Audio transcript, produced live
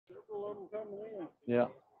Yeah.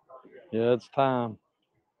 Yeah, it's time.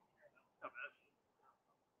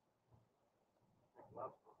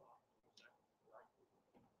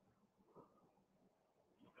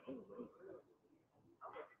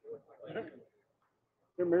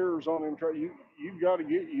 The mirrors on them, you've got to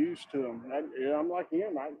get used to them. I'm like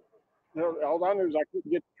him. All I knew is I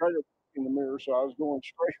couldn't get the trailer in the mirror, so I was going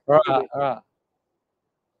straight with Right, it. right.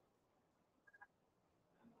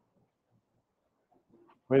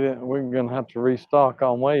 We're gonna have to restock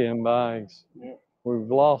on weighing bags. Yeah. We've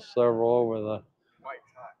lost several over the.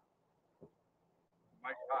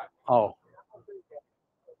 Oh.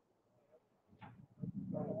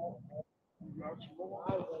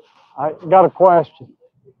 I got a question.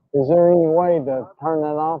 Is there any way to turn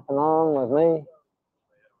that off and on with me?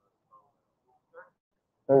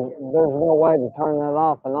 There's no way to turn that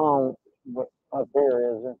off and on up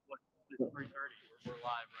here, is there?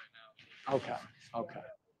 Okay, okay.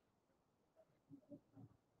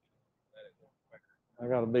 I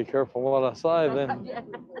got to be careful what I say then,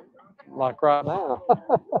 like right now.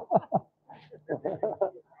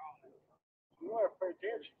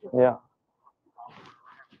 Yeah.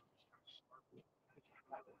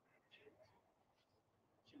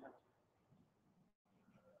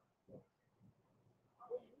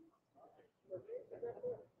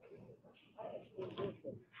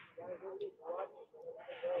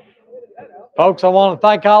 Folks, I want to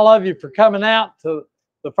thank all of you for coming out to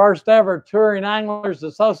the first ever Touring Anglers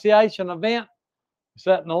Association event.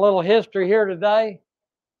 Setting a little history here today.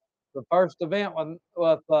 The first event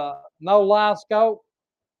with no live scope.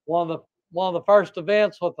 One of the first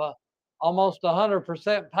events with almost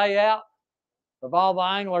 100% payout of all the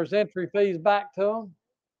anglers' entry fees back to them.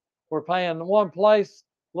 We're paying one place,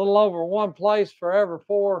 a little over one place for every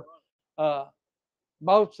 4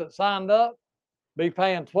 boats that signed up. Be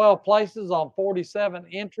paying 12 places on 47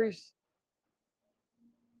 entries.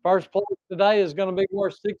 First place today is going to be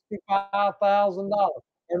worth $65,000.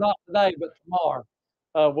 Or not today, but tomorrow.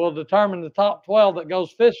 We'll determine the top 12 that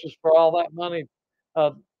goes fishes for all that money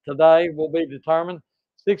today will be determined.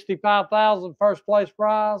 65,000 first place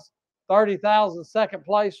prize, 30,000 second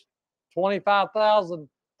place, 25,000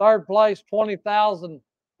 third place, 20,000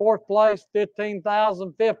 fourth place,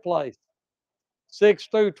 15,000 fifth place.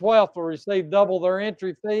 6th through 12th will receive double their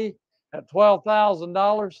entry fee at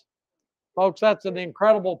 $12,000. Folks, that's an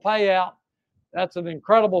incredible payout. That's an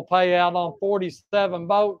incredible payout on 47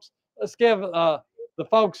 boats. Let's give the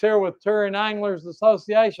folks here with Touring Anglers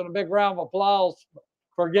Association a big round of applause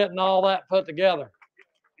for getting all that put together.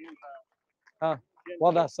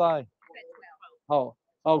 What did I say? Oh,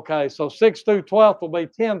 okay. So 6th through 12th will be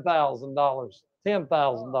 $10,000.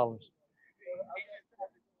 $10,000.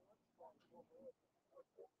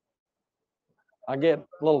 I get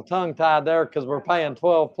a little tongue tied there because we're paying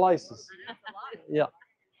 12 places. Yeah.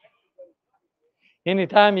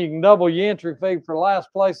 Anytime you can double your entry fee for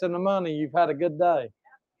last place in the money, you've had a good day.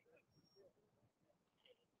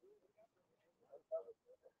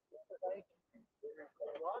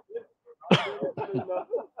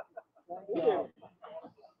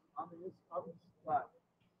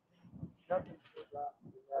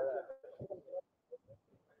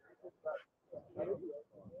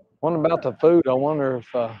 What about the food? I wonder if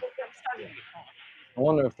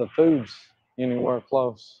the food's anywhere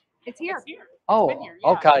close. It's here. Oh, here, yeah.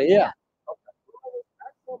 Okay, yeah.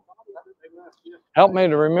 Help me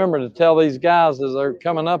to remember to tell these guys as they're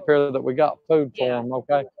coming up here that we got food for them.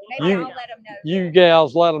 Okay. Maybe I'll let them know. You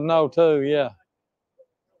gals let them know too. Yeah.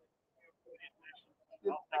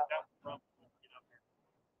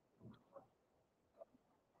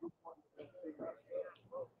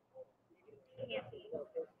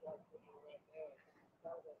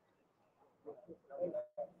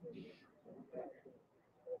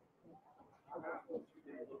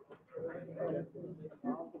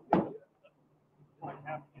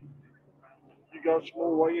 You got some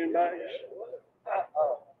more weighing bags?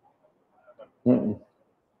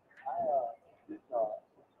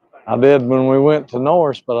 I did when we went to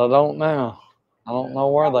Norris, but I don't now. I don't know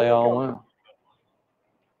where they all went.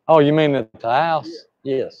 Oh, you mean at the house?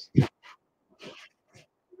 Yes.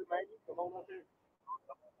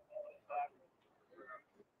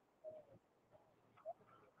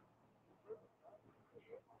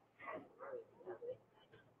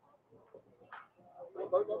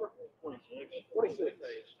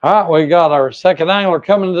 All right, we got our second angler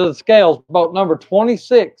coming to the scales, boat number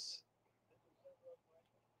 26.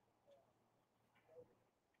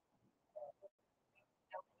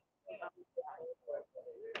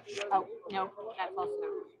 Oh, no, that's also.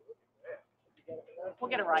 We'll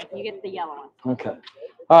get it right. You get the yellow one. Okay.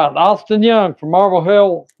 All right, Austin Young from Marble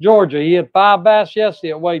Hill, Georgia. He had 5 bass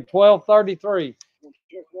yesterday. It weighed 1233.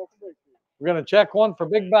 We're going to check one for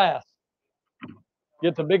big bass.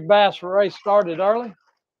 Get the big bass race started early.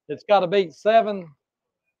 It's got to beat 7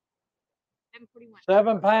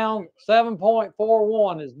 pounds,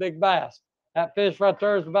 7.41 is big bass. That fish right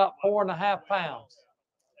there is about 4.5 pounds.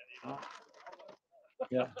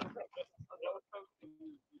 Yeah.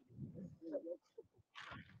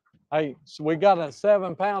 Hey, so we got a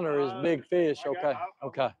 7-pounder is big fish. Okay.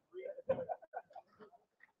 Okay.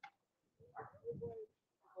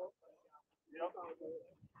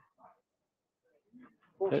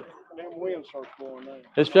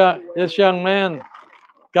 This young man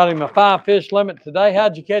got him a 5-fish limit today.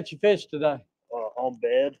 How'd you catch your fish today? On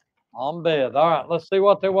bed. On bed. All right, let's see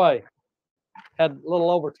what they weigh. Had a little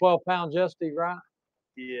over 12 pounds yesterday, right?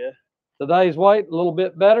 Yeah. Today's weight, a little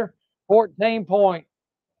bit better. 14 point.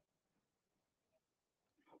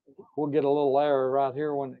 We'll get a little error right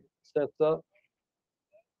here when it sets up.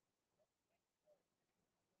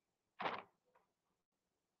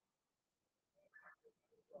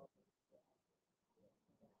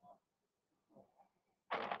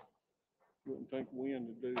 Wouldn't take wind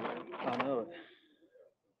to do that. I know it.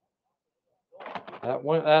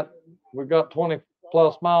 We got 20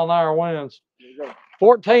 plus mile-an-hour winds.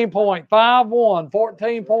 14.51.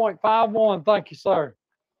 14.51. Thank you, sir.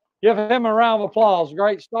 Give him a round of applause.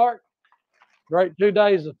 Great start. Great 2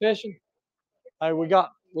 days of fishing. Hey, we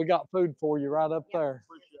got food for you right up there.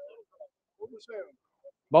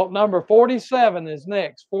 Boat number 47 is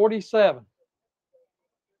next. 47.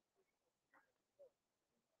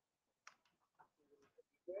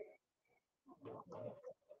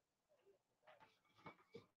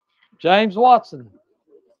 James Watson.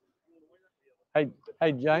 Hey,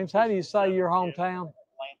 James, how do you say your hometown?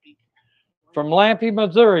 From Lampe,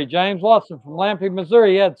 Missouri. James Watson from Lampe,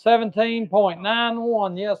 Missouri. He had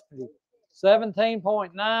 17.91 yesterday.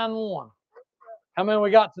 17.91. How many we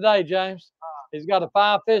got today, James? He's got a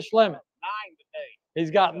 5-fish limit. 9 today. He's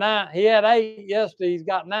got 9. He had 8 yesterday. He's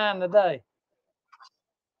got 9 today.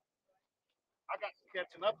 I got some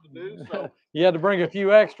catching up to do, so. You had to bring a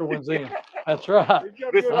few extra ones in. That's right.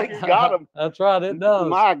 This lake's got them. That's right, it does.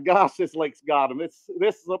 My gosh, this lake's got them. This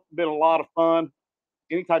has been a lot of fun.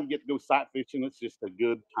 Anytime you get to go sight fishing, it's just a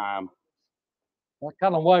good time. What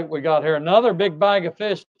kind of weight we got here? Another big bag of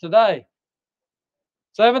fish today.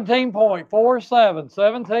 17.47.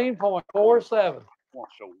 17.47.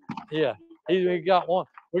 Yeah, he got one.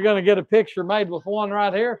 We're going to get a picture made with one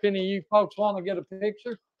right here. If any of you folks want to get a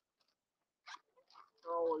picture.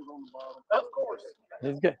 They're always on the bottom. Of course.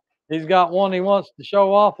 He's got one he wants to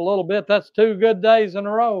show off a little bit. That's 2 good days in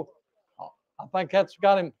a row. I think that's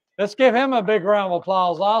got him. Let's give him a big round of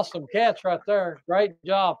applause. Awesome catch right there. Great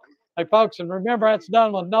job. Hey, folks, and remember, that's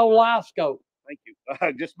done with no live scope. Thank you.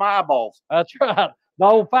 Just my eyeballs. That's right. The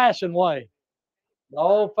old-fashioned way. The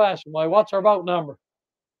old-fashioned way. What's our boat number?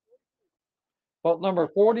 Boat number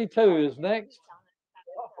 42 is next.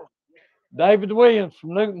 David Williams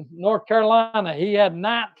from Newton, North Carolina. He had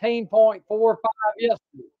 19.45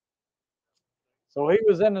 yesterday. So he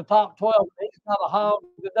was in the top 12. He's got a hog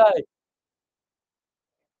today.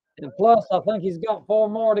 And plus, I think he's got 4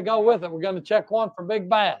 more to go with it. We're going to check one for big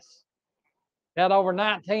bass. Had over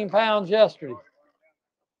 19 pounds yesterday.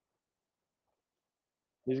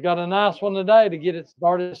 He's got a nice one today to get it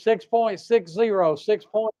started. 6.60.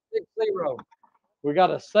 6.60. We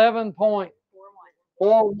got a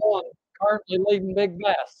 7.41 currently leading big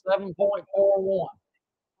bass. 7.41.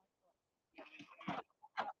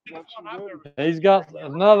 He's got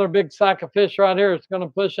another big sack of fish right here. It's going to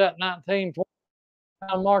push that 19, 20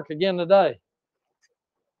 pound mark again today.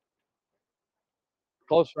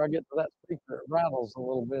 Closer I get to that speaker, it rattles a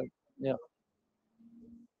little bit. Yeah.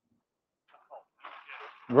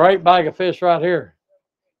 Great bag of fish right here.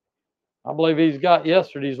 I believe he's got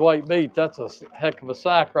yesterday's weight beat. That's a heck of a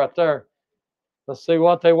sack right there. Let's see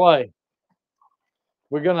what they weigh.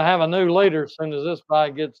 We're going to have a new leader as soon as this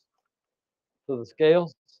bag gets to the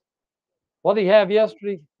scales. What did he have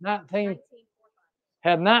yesterday? 19.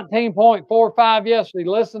 Had 19.45 yesterday.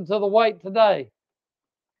 Listen to the weight today.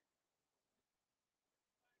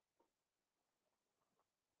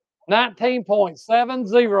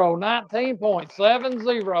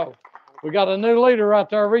 $19.70. We got a new leader right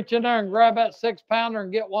there. Reach in there and grab that 6-pounder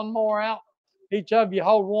and get one more out. Each of you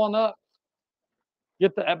hold one up.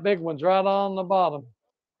 Get that big one's right on the bottom.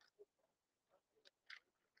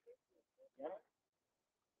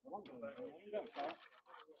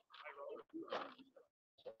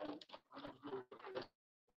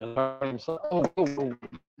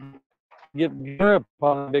 Get grip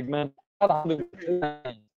on the big man. There you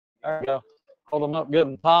go. Hold them up good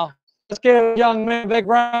and tall. Let's give young men a big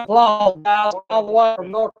round of applause, guys, all the way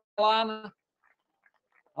from North Carolina.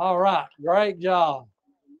 All right, great job.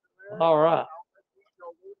 All right.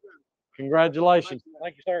 Congratulations.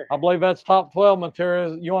 Thank you, sir. I believe that's top 12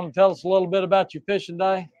 material. You want to tell us a little bit about your fishing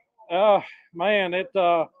day? Man, it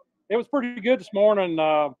was pretty good this morning.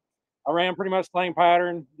 I ran pretty much the same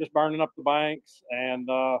pattern, just burning up the banks and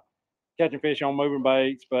catching fish on moving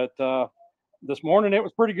baits. But this morning it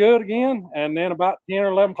was pretty good again. And then about 10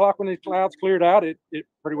 or 11 o'clock when these clouds cleared out, it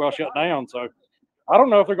pretty well shut down. So I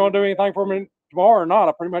don't know if they're going to do anything for me tomorrow or not.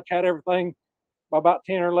 I pretty much had everything by about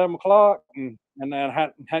 10 or 11 o'clock, and then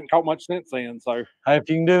hadn't caught much since then. So if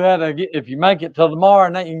you can do that, if you make it till tomorrow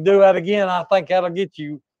and then you can do that again, I think that'll get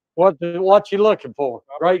you what you're looking for.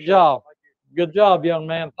 Great job. Good job, young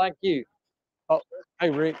man. Thank you. Oh, hey,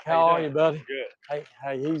 Rick, how are you, buddy? good.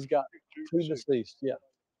 Hey, he's got 2 deceased. Yeah.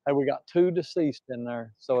 Hey, we got 2 deceased in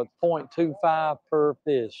there. So it's 0.25 per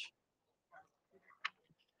fish.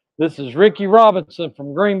 This is Ricky Robinson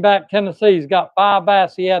from Greenback, Tennessee. He's got 5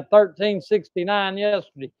 bass. He had 1369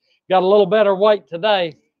 yesterday. Got a little better weight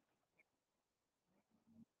today.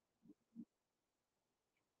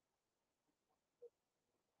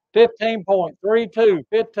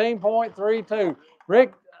 $15.32.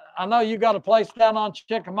 Rick, I know you got a place down on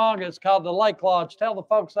Chickamauga. It's called the Lake Lodge. Tell the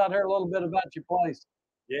folks out here a little bit about your place.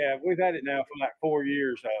 Yeah, we've had it now for like 4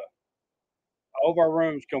 years. All of our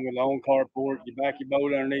rooms come with their own carport. You back your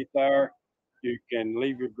boat underneath there. You can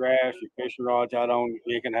leave your grass, your fishing rods out on.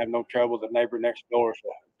 You can have no trouble with the neighbor next door. So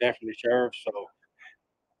definitely sheriff. So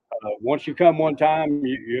once you come one time,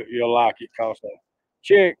 you'll like it. Cause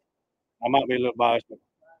Chick, I might be a little biased, but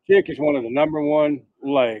Chick is one of the #1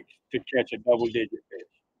 lakes to catch a double-digit fish,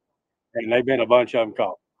 and they've been a bunch of them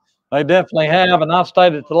caught. They definitely have, and I've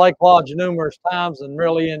stayed at the Lake Lodge numerous times and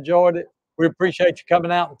really enjoyed it. We appreciate you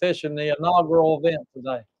coming out and fishing the inaugural event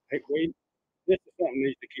today. Hey, this is something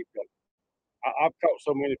needs to keep going. I've caught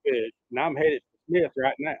so many fish, and I'm headed to Smith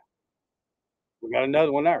right now. We got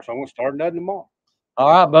another one there, so I'm gonna start another tomorrow. All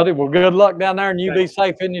right, buddy. Well, good luck down there, and you be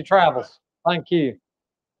safe in your travels. Thank you.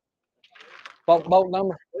 Boat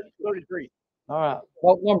number 33. All right.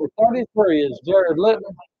 Boat number 33 is Jared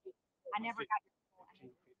Litton. I never got.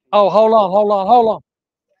 Oh, hold on.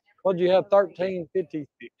 What'd you have? 1350,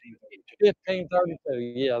 1532.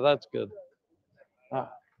 Yeah, that's good. All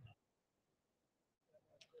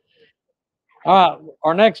right.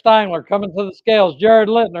 Our next angler coming to the scales, Jared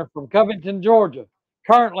Littner from Covington, Georgia.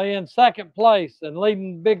 Currently in second place and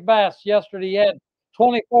leading big bass. Yesterday he had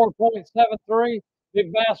 24.73. Big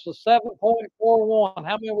bass was 7.41.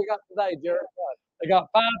 How many we got today, Jared? They got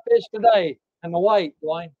 5 fish today. And the weight,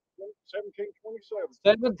 Dwayne?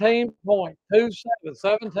 1727.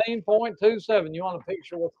 17.27. You want a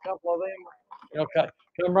picture with a couple of them? Okay.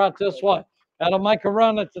 Come right this way. That'll make a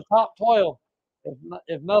run at the top 12.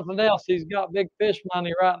 If nothing else, he's got big fish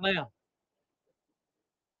money right now.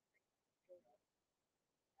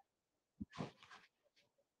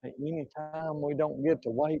 Anytime we don't get to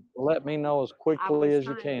weight, let me know as quickly as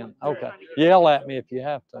you can. Okay. Yell at me if you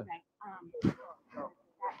have to. Okay.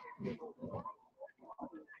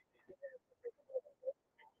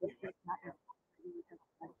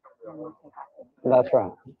 That's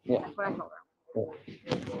right. Yeah. That's what I told her.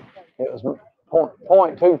 It was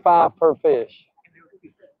 0.25 per fish.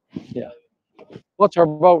 Yeah. What's our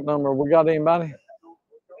boat number? We got anybody?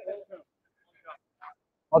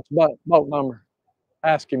 What's boat number?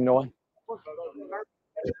 Ask him, Noah.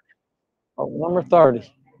 Boat number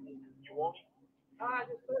 30.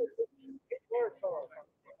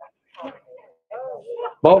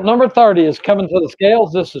 Boat number 30 is coming to the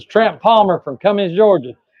scales. This is Trent Palmer from Cummings,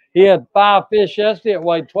 Georgia. He had 5 fish yesterday. It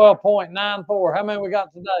weighed 12.94. How many we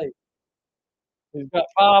got today? He's got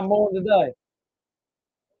 5 more today.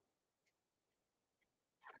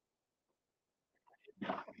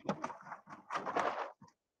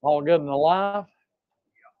 All good and alive?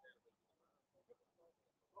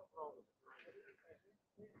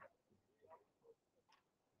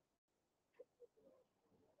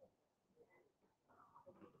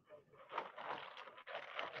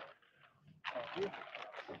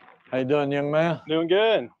 How you doing, young man? Doing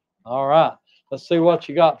good. All right. Let's see what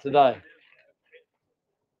you got today.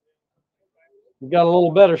 You got a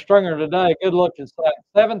little better stringer today. Good looking sack.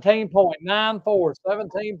 17.94.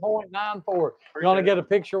 17.94. You want to get a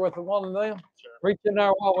picture with one of them? Sure. Reach in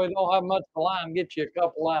there while we don't have much to line. Get you a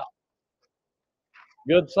couple out.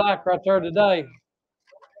 Good sack right there today.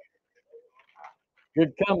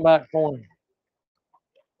 Good comeback for him.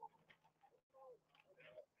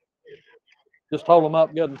 Just hold them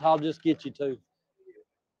up good and I'll just get you two.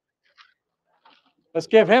 Let's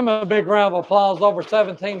give him a big round of applause. Over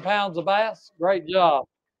 17 pounds of bass. Great job.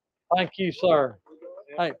 Thank you, sir.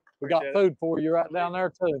 Hey, we got food for you right down there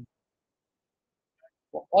too.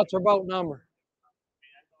 What's our boat number?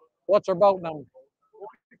 What's our boat number?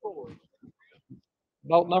 44.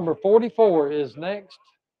 Boat number 44 is next.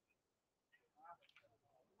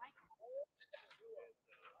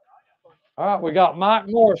 All right, we got Mike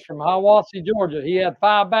Morris from Hiawassee, Georgia. He had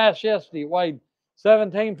 5 bass yesterday, weighed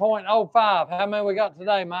 17.05. How many we got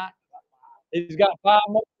today, Mike? He's got 5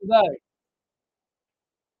 more today.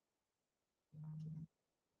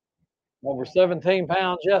 Over 17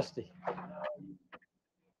 pounds yesterday.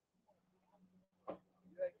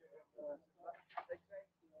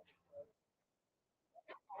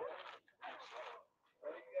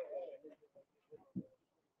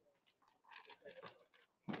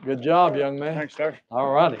 Good job, young man. Thanks, sir.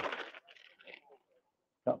 All righty.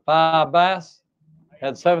 Got 5 bass.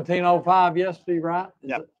 Had 17.05 yesterday, right?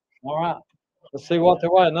 Yep. All right. Let's see what they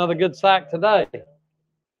weigh. Another good sack today. A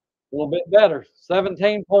little bit better.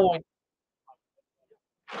 17.84.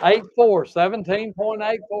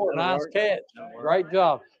 17.84. Nice catch. Great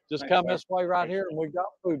job. Just come this way right here, and we got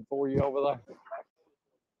food for you over there.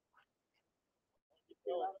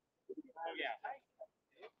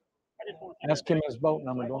 Ask him his boat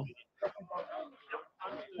number, Dwayne.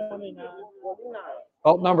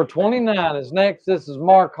 Boat number 29 is next. This is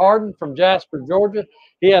Mark Harden from Jasper, Georgia.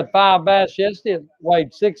 He had 5 bass yesterday. It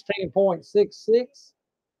weighed 16.66.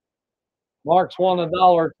 Mark's won $1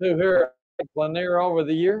 or $2 here at Lanier over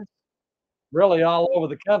the years. Really all over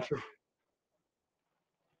the country.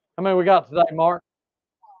 How many we got today, Mark?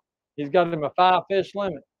 He's got him a 5 fish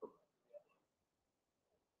limit.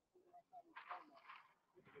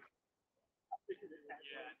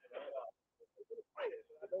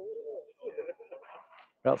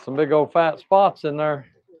 Got some big old fat spots in there.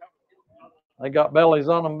 They got bellies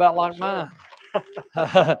on them about like mine.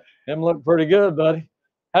 Them look pretty good, buddy.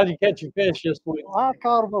 How'd you catch your fish this week? I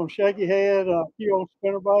caught them on shaky head, a few on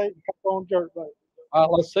spinnerbait, a couple on jerkbait. All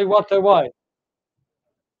right, let's see what they weigh.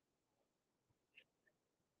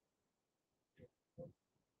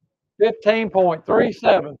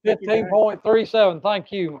 $15.37. 15.37.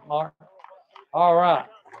 Thank you, Mark. All right.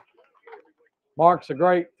 Mark's a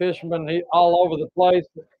great fisherman. He all over the place.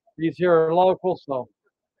 He's here local, so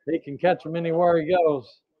he can catch them anywhere he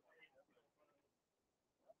goes.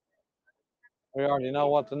 We already know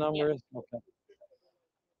what the number is. Okay.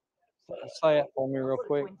 Say it for me real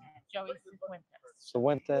quick. Joey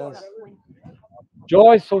Cifuentes.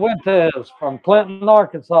 Joy Cifuentes from Clinton,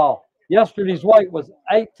 Arkansas. Yesterday's weight was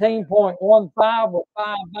 18.15 with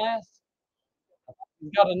 5 bass.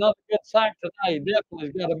 He's got another good sack today. Definitely,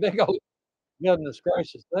 he's got a big old. Goodness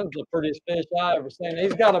gracious, them's the prettiest fish I ever seen.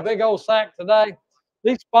 He's got a big old sack today.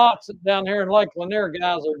 These spots down here in Lake Lanier,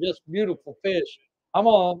 guys, are just beautiful fish. I'm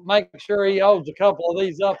gonna make sure he holds a couple of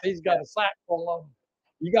these up. He's got a sack full of them.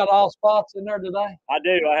 You got all spots in there today? I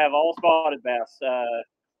do. I have all spotted bass.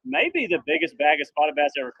 Maybe the biggest bag of spotted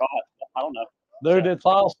bass ever caught. I don't know. Dude, it's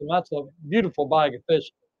awesome. That's a beautiful bag of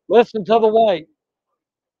fish. Listen to the weight.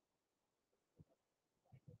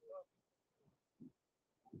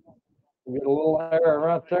 We'll get a little air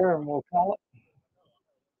right there and we'll call it.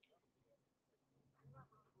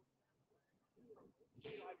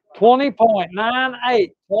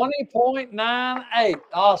 $20.98. 20.98.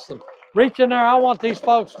 Awesome. Reach in there. I want these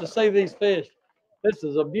folks to see these fish. This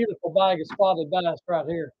is a beautiful bag of spotted bass right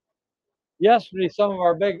here. Yesterday,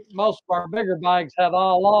 most of our bigger bags had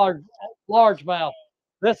all large mouth.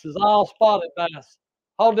 This is all spotted bass.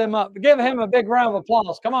 Hold them up. Give him a big round of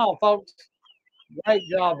applause. Come on, folks. Great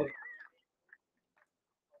job.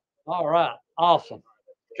 All right. Awesome.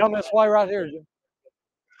 Come this way right here, Jim.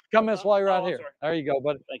 Come this way right here. There you go,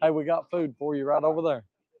 buddy. Hey, we got food for you right over there.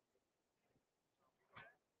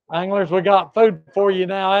 Anglers, we got food for you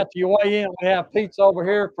now. After you weigh in, we have pizza over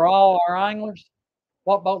here for all our anglers.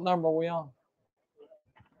 What boat number are we on?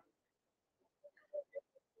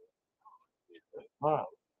 All right.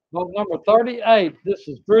 Boat number 38. This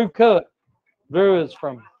is Drew Cook. Drew is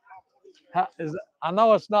from, I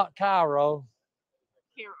know it's not Cairo.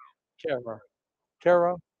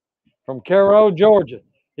 Cairo. From Cairo, Georgia.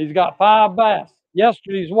 He's got 5 bass.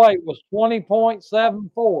 Yesterday's weight was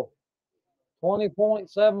 20.74.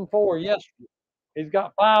 20.74 yesterday. He's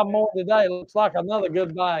got 5 more today. Looks like another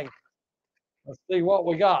good bag. Let's see what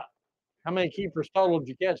we got. How many keepers total did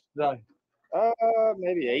you catch today?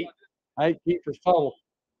 Maybe 8. 8 keepers total.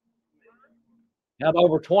 Had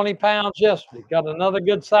over 20 pounds yesterday. Got another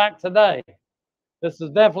good sack today. This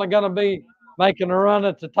is definitely going to be making a run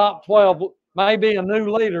at the top 12 may be a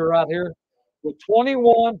new leader right here with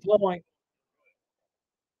 21 points.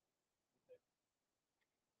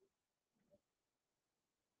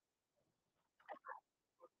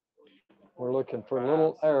 We're looking for a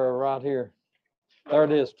little error right here. There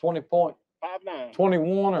it is, 20 point. 5'9".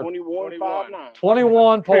 21 or 21.59.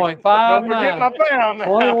 21.59.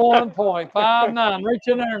 21.59. 21.59. Reach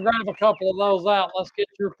in there and grab a couple of those out. Let's get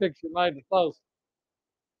your picture made with those.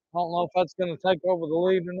 I don't know if that's going to take over the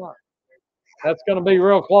lead or not. That's going to be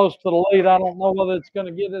real close to the lead. I don't know whether it's going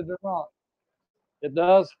to get it or not. It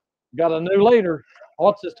does. Got a new leader.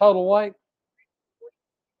 What's his total weight?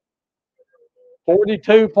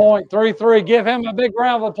 42.33. Give him a big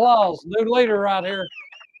round of applause. New leader right here.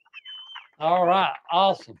 All right.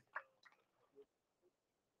 Awesome.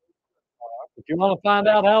 If you want to find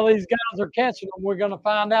out how these guys are catching them, we're going to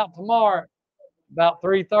find out tomorrow, about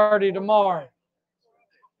 3:30 tomorrow.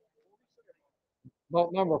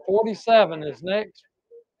 Boat number 47 is next.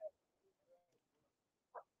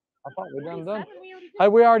 I thought we done. Hey,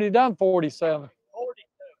 we already done 47.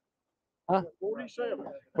 Huh? 47.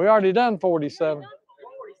 We already done 47.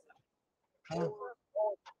 Huh?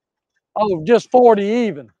 Oh, just 40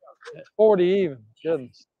 even. 40 even.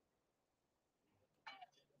 Goodness.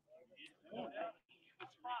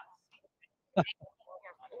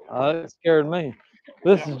 That scared me.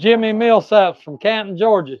 This is Jimmy Millsaps from Canton,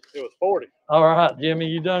 Georgia. It was 40. All right, Jimmy,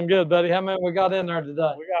 you done good, buddy. How many we got in there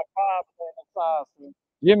today? We got 5 on the size.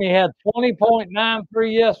 Jimmy had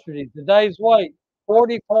 20.93 yesterday. Today's weight,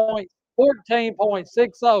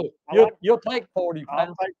 14.60. You'll take 40 I'll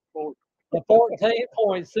pounds. take 40. The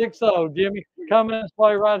 14.60, Jimmy. Come this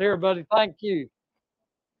way right here, buddy. Thank you.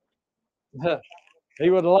 He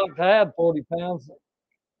would have liked to have 40 pounds.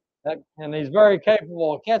 And he's very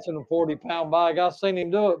capable of catching a 40-pound bag. I've seen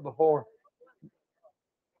him do it before.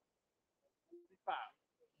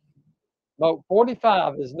 Boat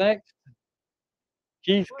 45 is next.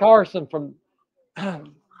 Keith Carson from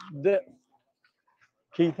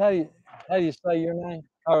Keith, how do you say your name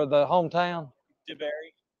or the hometown?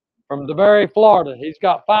 DeBerry. From DeBerry, Florida. He's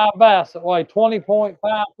got 5 bass that weigh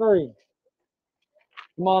 20.53.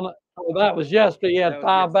 Come on. Oh, that was yesterday. He had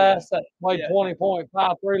 5 bass that weighed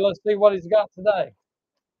 20.53. Let's see what he's got today.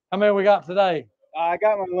 How many we got today? I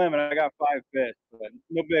got my limit. I got 5 fish, but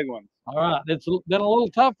no big ones. All right. It's been a little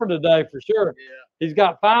tougher today for sure. Yeah. He's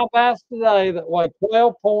got 5 bass today that weigh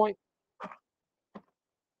 12.53.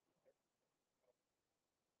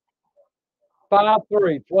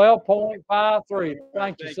 12.53.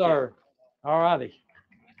 Thank you, sir. All righty.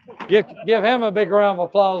 Give him a big round of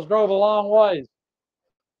applause. Drove a long ways.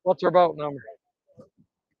 What's our boat number?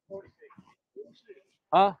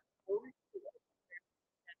 Huh?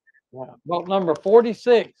 Boat number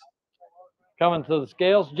 46. Coming to the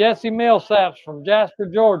scales. Jesse Millsaps from Jasper,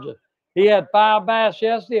 Georgia. He had 5 bass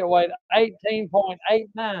yesterday. It weighed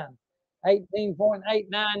 18.89.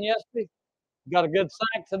 18.89 yesterday. Got a good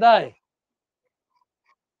sack today.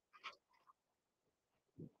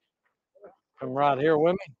 Come right here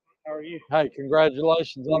with me. How are you? Hey,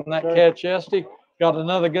 congratulations on that catch yesterday. Got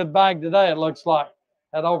another good bag today, it looks like.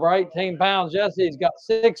 Had over 18 pounds yesterday. He's got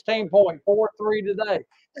 16.43 today.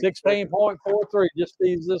 16.43. Just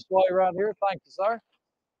ease this way right here. Thank you, sir.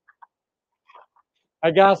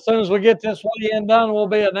 Hey, guys, as soon as we get this weigh-in done, we'll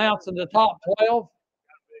be announcing the top 12.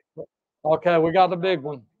 Okay, we got a big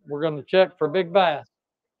one. We're going to check for big bass.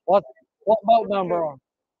 What boat number on?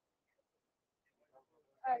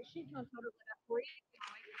 She's going to total it up for you.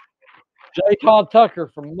 J. Todd Tucker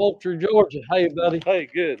from Moultrie, Georgia. Hey, buddy. Hey,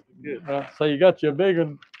 good. So you got your big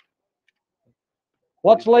one.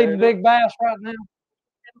 What's leading big bass right now?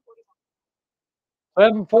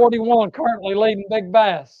 741 currently leading big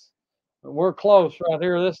bass. We're close right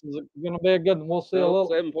here. This is going to be a good one. We'll see a little.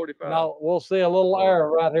 745. No, we'll see a little error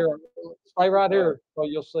right here. Stay right here so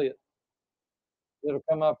you'll see it. It'll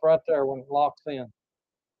come up right there when it locks in.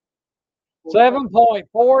 7.49.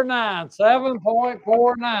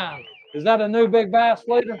 7.49. Is that a new big bass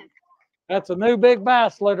leader? That's a new big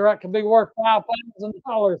bass leader. That could be worth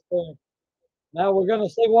 $5,000 for him. Now we're going to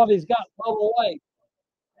see what he's got total weight.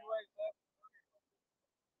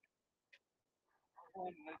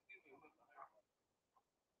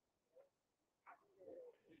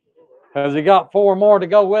 Has he got 4 more to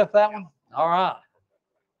go with that one? All right.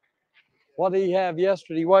 What did he have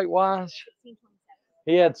yesterday weight-wise?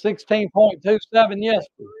 He had 16.27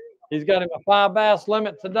 yesterday. He's got him a 5 bass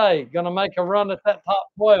limit today. Going to make a run at that top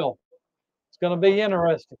 12. It's going to be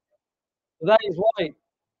interesting. Today's weight,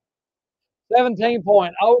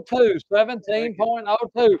 17.02.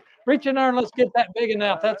 17.02. Reach in there and let's get that big one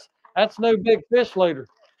out. That's new big fish leader.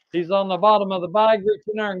 He's on the bottom of the bag. Reach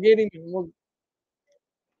in there and get him. And we'll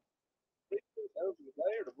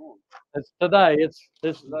It's today. It's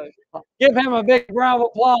today. Give him a big round of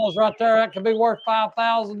applause right there. That could be worth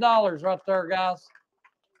 $5,000 right there, guys.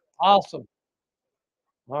 Awesome.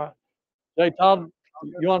 All right. Jay Todd,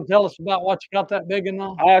 you want to tell us about what you got that big in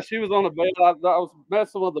on? She was on the bed. I was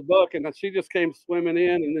messing with the buck, and she just came swimming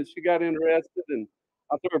in, and then she got interested, and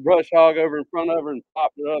I threw a brush hog over in front of her and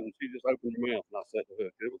popped it up, and she just opened her mouth, and I set the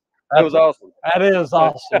hook. It was awesome. That is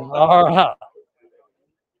awesome. All right.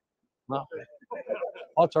 Well,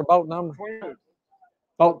 what's our boat number?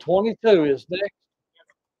 Boat 22 is next.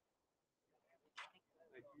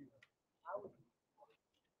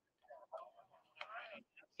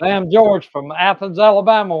 Sam George from Athens,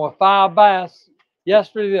 Alabama with 5 bass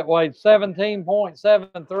yesterday that weighed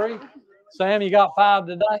 17.73. Sam, you got 5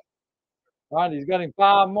 today? All right, he's got him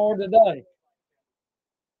 5 more today.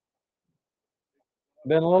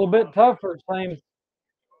 Been a little bit tougher, it seems,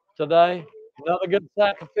 today. Another good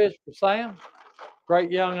sack of fish for Sam. Great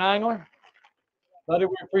young angler. Buddy,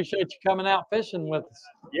 we appreciate you coming out fishing with us.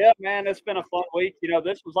 Yeah, man, it's been a fun week. You know,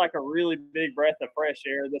 this was like a really big breath of fresh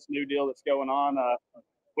air, this new deal that's going on.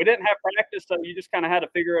 We didn't have practice, so you just kind of had to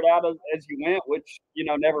figure it out as you went, which, you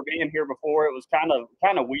know, never being here before, it was kind of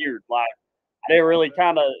weird. Like, I didn't really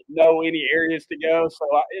kind of know any areas to go, so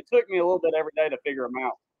it took me a little bit every day to figure them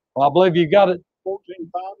out. Well, I believe you got it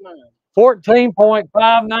 14.59.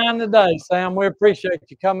 14.59 today, Sam. We appreciate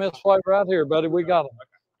you coming this way right here, buddy. We got them.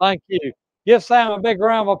 Thank you. Give Sam a big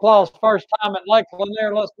round of applause. First time at Lake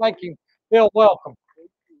Lanier. Let's make him feel welcome.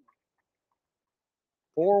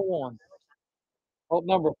 4-1. Boat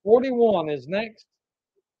number 41 is next.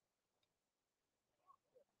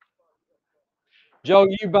 Joe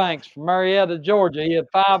Eubanks from Marietta, Georgia. He had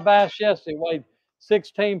 5 bass yesterday, weighed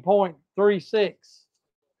 16.36.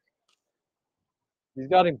 He's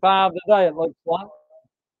got him 5 today, it looks like.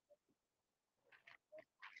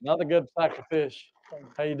 Another good sack of fish.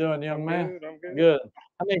 How you doing, young man? Good, I'm good. Good.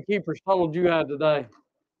 How many keepers total you had today?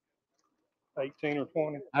 18 or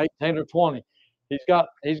 20. 18 or 20. He's got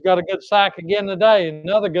a good sack again today.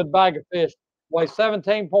 Another good bag of fish. Weighs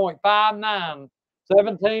 17.59.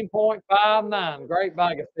 17.59. Great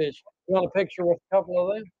bag of fish. You want a picture with a couple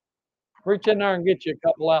of them? Reach in there and get you a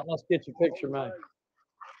couple out. Let's get your picture made.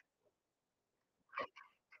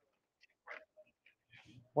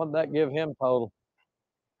 What did that give him total?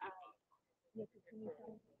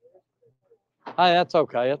 Hey, that's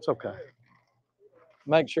okay. That's okay.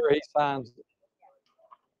 Make sure he signs it.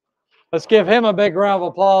 Let's give him a big round of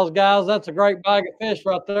applause, guys. That's a great bag of fish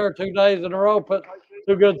right there. 2 days in a row, put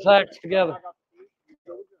 2 good sacks together.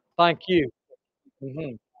 Thank you.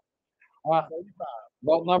 All right.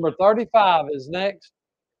 Boat number 35 is next.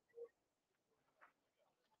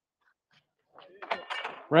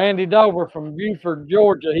 Randy Dover from Buford,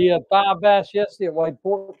 Georgia. He had 5 bass yesterday. It weighed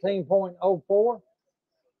 14.04.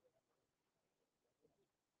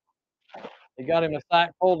 He got him a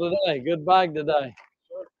sack full today. Good bag today.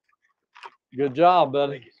 Good job,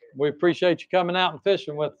 buddy. We appreciate you coming out and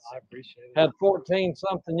fishing with us. I appreciate it. Had 14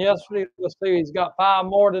 something yesterday. Let's see, he's got 5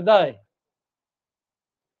 more today.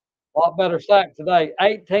 A lot better sack today.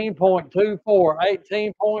 18.24.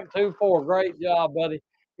 18.24. Great job, buddy.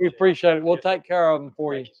 We appreciate it. We'll take care of them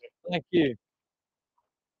for you. Thank you.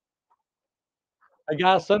 Hey,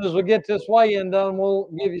 guys, as soon as we get this weigh-in done, we'll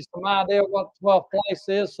give you some idea what 12th place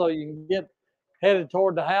is so you can get headed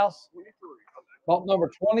toward the house. Boat number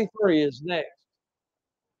 23 is next.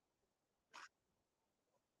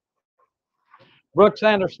 Brooks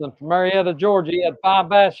Anderson from Marietta, Georgia. He had 5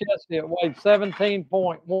 bass yesterday. It weighed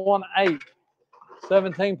 17.18.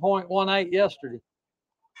 17.18 yesterday.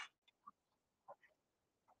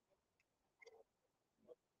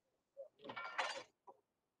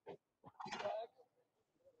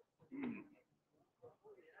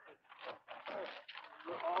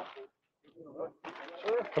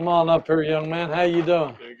 Come on up here, young man. How you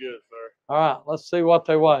doing? Doing good, sir. All right, let's see what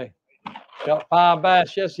they weigh. Got 5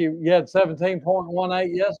 bass yesterday. You had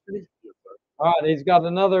 17.18 yesterday. All right, he's got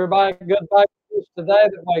another good bag of fish today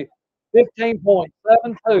that weighed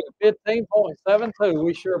 15.72. 15.72.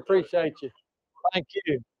 We sure appreciate you. Thank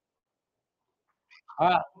you. All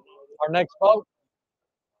right, our next boat.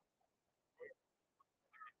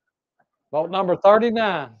 Boat number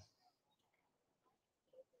 39.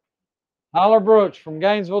 Tyler Brooks from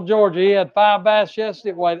Gainesville, Georgia. He had 5 bass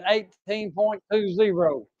yesterday. It weighed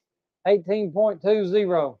 18.20.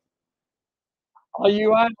 18.20. All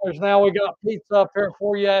you anglers, now we got pizza up here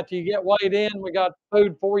for you after you get weighed in. We got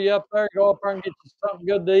food for you up there. Go up there and get you something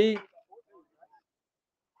good to eat.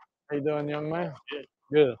 How you doing, young man?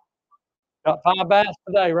 Good. Got 5 bass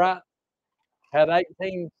today, right? Had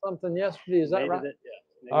 18 something yesterday. Is that right?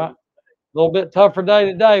 Yeah. All right. little bit tougher day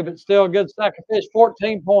today, but still a good stack of fish.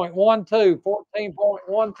 14.12,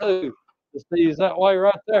 14.12. Just use that way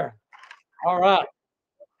right there. All right.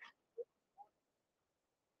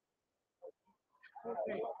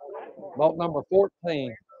 Boat number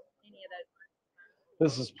 14.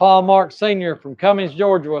 This is Paul Mark Sr. from Cummings,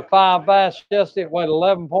 Georgia, with 5 bass yesterday. It weighed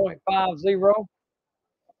 11.50.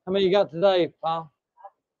 How many you got today, Paul?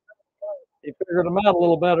 He figured them out a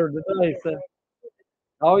little better today. So.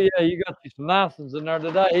 Oh, yeah, you got you some nice ones in there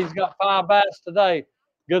today. He's got 5 bass today.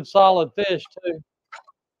 Good solid fish, too.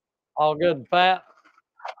 All good and fat.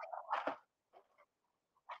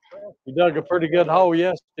 He dug a pretty good hole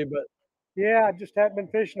yesterday, but Yeah, I just hadn't been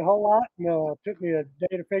fishing a whole lot. No, it took me a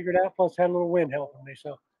day to figure it out. Plus, had a little wind helping me,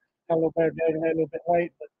 so had a little better day today, a little bit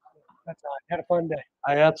late, but that's all right. Had a fun day.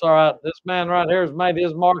 hey, that's all right. This man right here has made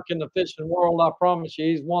his mark in the fishing world. I promise you,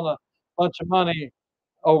 he's won a bunch of money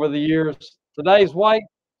over the years. Today's weight,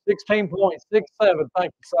 16.67.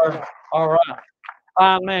 Thank you, sir. All right.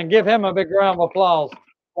 Fine man. Give him a big round of applause.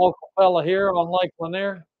 Local fella here on Lake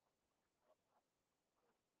Lanier.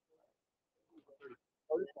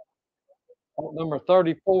 Number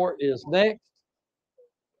 34 is next.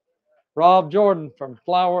 Rob Jordan from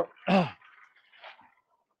Flowery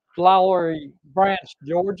Branch,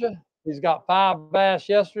 Georgia. He's got 5 bass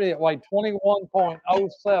yesterday. It weighed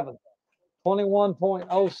 21.07.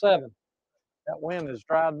 21.07. That wind has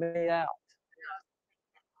dried me out.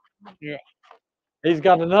 Yeah. He's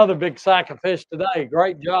got another big sack of fish today.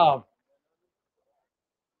 Great job.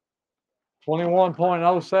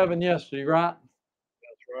 21.07 yesterday, right?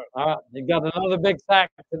 That's right. All right. He got another big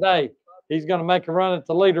sack today. He's going to make a run at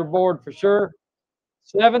the leaderboard for sure.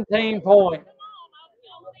 17 point.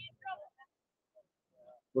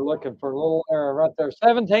 We're looking for a little error right there.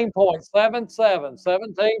 17.77.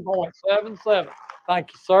 17.77.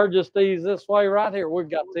 Thank you, sir. Just ease this way right here. We've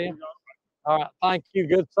got 10. All right. Thank you.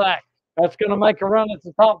 Good sack. That's going to make a run at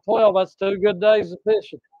the top 12. That's 2 good days of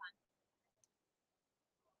fishing.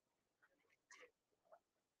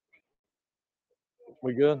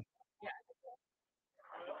 We good?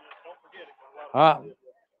 All right.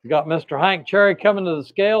 We got Mr. Hank Cherry coming to the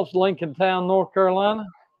scales, Lincoln Town, North Carolina.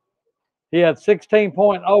 He had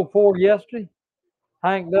 16.04 yesterday.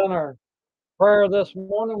 Hank done our prayer this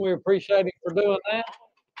morning. We appreciate him for doing that.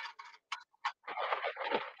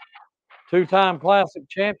 2-time classic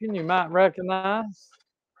champion, you might recognize.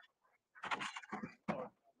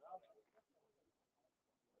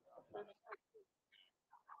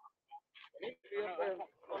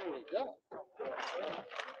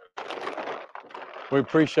 We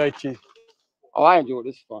appreciate you. Oh, I enjoyed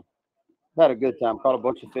this. Fun. Had a good time. Caught a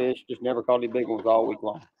bunch of fish. Just never caught any big ones all week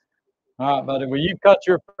long. All right, buddy. Well, you cut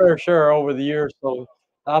your fair share over the years, so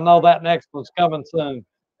I know that next one's coming soon.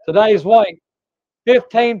 Today's weight,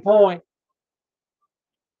 15 point.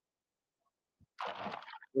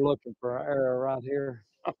 We're looking for an error right here.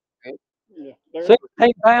 Yeah,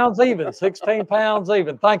 16 pounds even. 16 pounds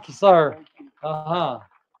even. Thank you, sir.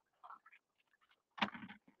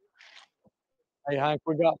 Hey, Hank,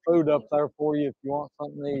 we got food up there for you if you want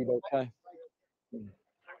something to eat, okay?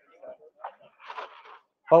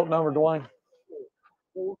 Boat number, Dwayne.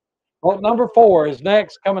 Boat number 4 is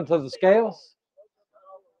next, coming to the scales.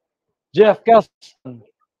 Jeff Gustafson.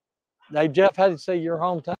 Hey, Jeff, how do you say your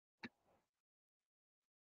hometown?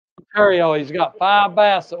 Ontario. He's got 5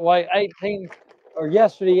 bass that weigh 18, or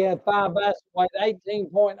yesterday he had 5 bass that weighed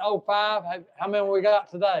 18.05. How many we got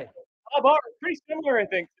today? About pretty similar, I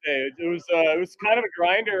think, today. It was kind of a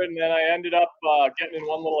grinder, and then I ended up getting in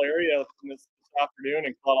one little area this afternoon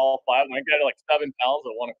and caught all 5. And I got like 7 pounds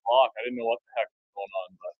at 1 o'clock. I didn't know what the heck was going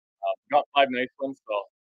on, but got 5 nice ones. So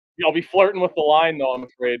I'll be flirting with the line, though, I'm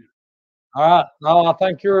afraid. All right. No, I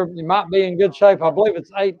think you might be in good shape. I believe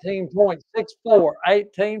it's 18.64.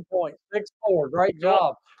 18.64. Great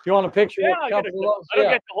job. You want a picture with a couple of those? I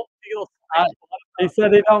don't get the whole deal. He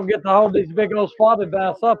said he don't get to hold these big old spotted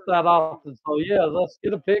bass up that often. So, yeah, let's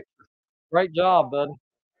get a picture. Great job, buddy.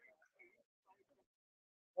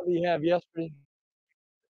 What do you have yesterday?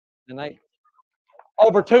 An 8.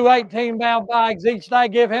 Over 2 18-pound bags each day.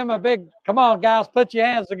 Give him a big, come on, guys, put your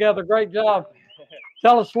hands together. Great job.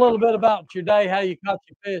 Tell us a little bit about your day, how you caught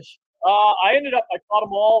your fish. I caught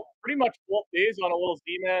them all pretty much both days on a little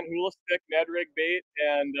Z-Man hula stick Ned rig bait.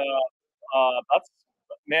 And that's,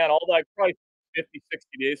 man, I've probably 50,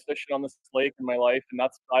 60 days fishing on this lake in my life. And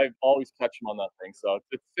I've always catch them on that thing. So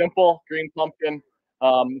it's simple, green pumpkin.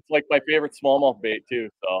 It's like my favorite smallmouth bait too.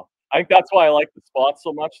 So I think that's why I like the spots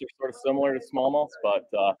so much. They're sort of similar to smallmouths, but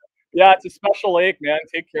yeah, it's a special lake, man.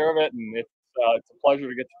 Take care of it. And it's a pleasure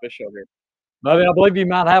to get to fish out here. Buddy, I believe you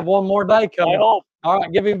might have one more day coming. I hope. All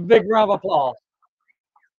right, give him a big round of applause.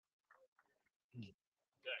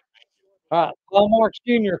 All right, Paul Marks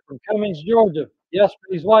Jr. from Cummings, Georgia.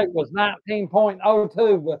 Yesterday's weight was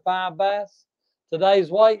 19.02 with 5 bass.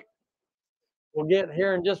 Today's weight, we'll get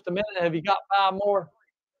here in just a minute. Have you got 5 more?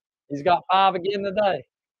 He's got 5 again today.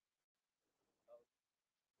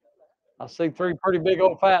 I see 3 pretty big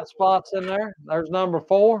old fat spots in there. There's number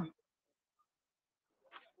 4.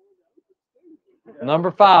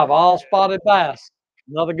 Number 5, all spotted bass.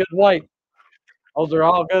 Another good weight. Those are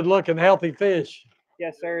all good looking, healthy fish.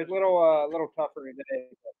 Yes, sir. It's a little tougher today.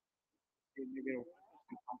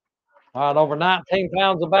 All right, over 19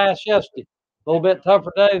 pounds of bass yesterday. A little bit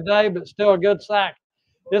tougher day today, but still a good sack.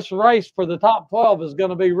 This race for the top 12 is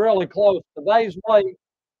going to be really close. Today's weight.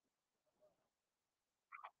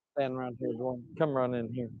 Stand around here, Dwayne. Come run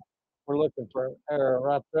in here. We're looking for an error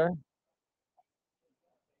right there.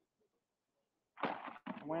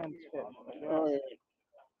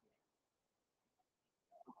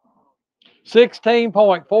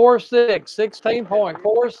 16.46.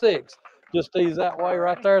 16.46. Just ease that way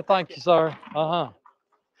right there. Thank you, sir.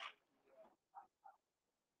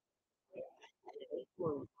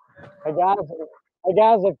 Hey guys,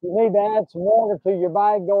 if you need to add some water to your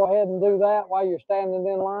bag, go ahead and do that while you're standing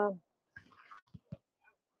in line.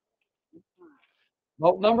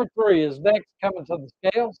 Boat number 3 is next, coming to the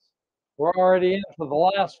scales. We're already in for the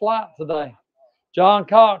last flight today. John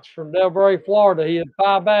Cox from Delray, Florida. He had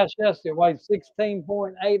 5 bass yesterday, weighed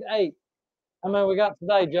 16.88. How many we got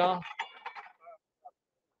today, John?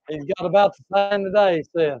 He's got about the same today, he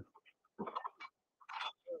said.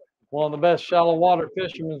 One of the best shallow water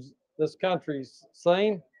fishermen this country's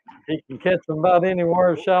seen. He can catch them about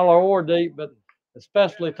anywhere, shallow or deep, but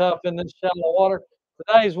especially tough in this shallow water.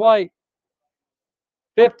 Today's weight,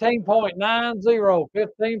 15.90.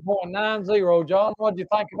 15.90. John, what did you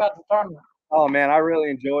think about the tournament? Oh man, I really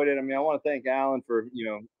enjoyed it. I mean, I want to thank Alan for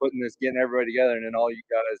putting this, getting everybody together, and then all you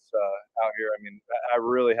guys out here. I mean, I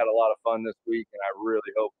really had a lot of fun this week, and I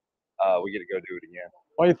really hope we get to go do it again.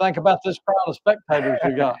 What do you think about this crowd of spectators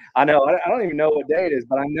you got? I know. I don't even know what day it is,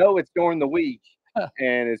 but I know it's during the week,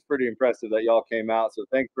 and it's pretty impressive that y'all came out. So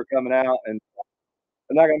thanks for coming out. And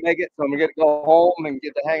I'm not gonna make it, so I'm gonna get to go home and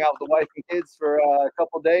get to hang out with the wife and kids for a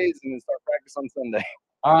couple of days, and then start practice on Sunday.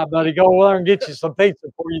 All right, buddy, go over there and get you some pizza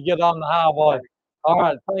before you get on the highway. All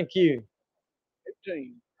right, thank you.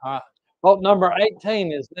 15. All right, boat number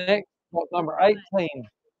 18 is next. Boat number 18,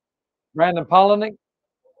 Brandon Polinick.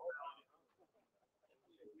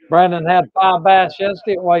 Brandon had 5 bass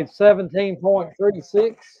yesterday. It weighed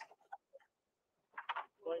 17.36.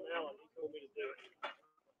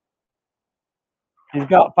 He's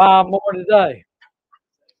got 5 more today.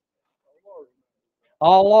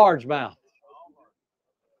 All largemouth.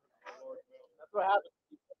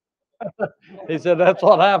 He said that's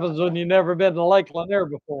what happens when you've never been to Lake Lanier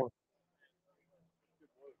before.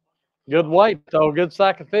 Good weight, though. Good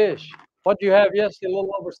sack of fish. What did you have yesterday? A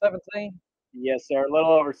little over 17? Yes, sir. A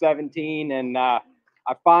little over 17. And I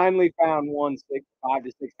finally found one 5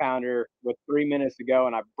 to 6 pounder with 3 minutes to go,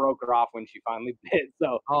 and I broke her off when she finally bit.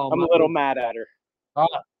 So I'm a little mad at her. All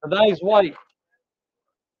right, today's weight.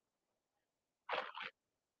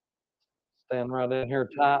 Stand right in here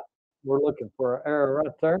tight. We're looking for an error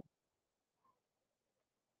right there.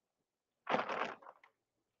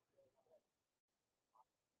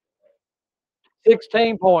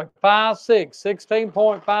 $16.56.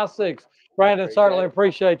 16.56. Brandon, certainly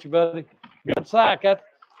appreciate you, buddy. Good sack. I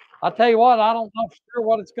tell you what, I don't know for sure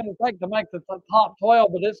what it's going to take to make the top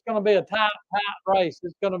 12, but it's going to be a tight race.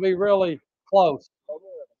 It's going to be really close.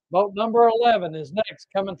 Boat number 11 is next,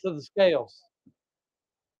 coming to the scales.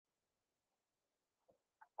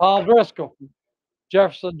 Paul Driscoll,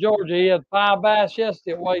 Jefferson, Georgia. He had 5 bass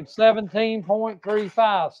yesterday. It weighed 17.35.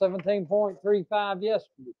 17.35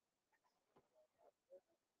 yesterday.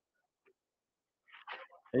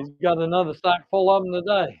 He's got another sack full of them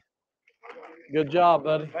today. Good job,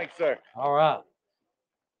 buddy. Thanks, sir. All right.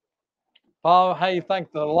 Paul, how you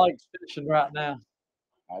think the lake's fishing right now?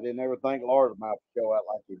 I didn't ever think Lord might show out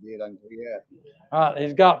like he did until he had. All right,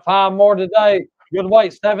 he's got 5 more today. Good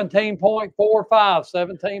weight, 17.45.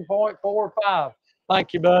 17.45.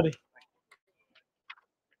 Thank you, buddy.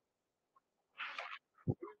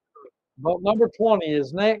 Boat number 20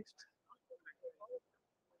 is next.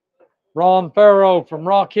 Ron Farrow from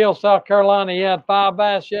Rock Hill, South Carolina. He had 5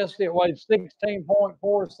 bass yesterday. It weighed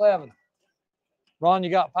 16.47. Ron, you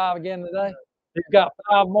got 5 again today? He's got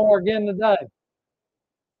 5 more again today.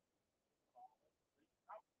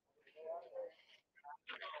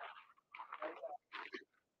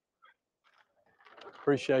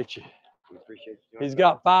 Appreciate you. Appreciate you. He's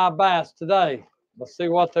got 5 bass today. Let's see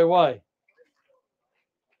what they weigh.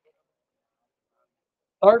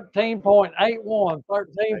 13.81.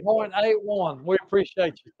 13.81. We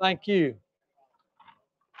appreciate you. Thank you.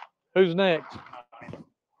 Who's next?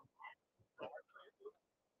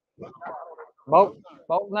 Boat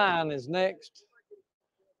 9 is next.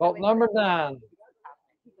 Boat number 9.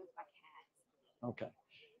 Okay.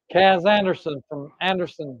 Kaz Anderson from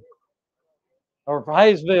Anderson, or from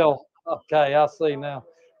Hayesville. Okay, I see now.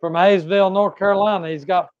 From Hayesville, North Carolina.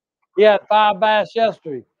 He had 5 bass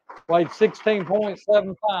yesterday. Weighed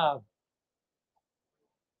 16.75.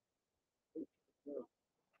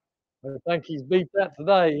 I think he's beat that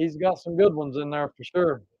today. He's got some good ones in there for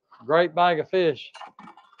sure. Great bag of fish.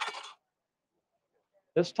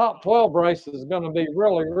 This top 12 race is going to be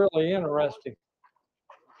really, really interesting.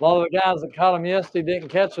 A lot of the guys that caught them yesterday didn't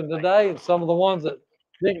catch them today, and some of the ones that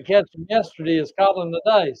didn't catch them yesterday is caught them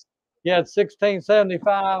today. You had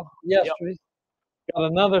 1675 yesterday. Got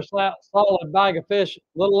another solid bag of fish, a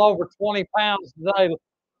little over 20 pounds today.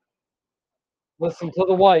 Listen to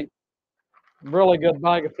the weight. Really good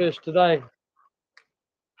bag of fish today.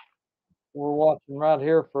 We're watching right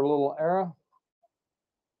here for a little arrow.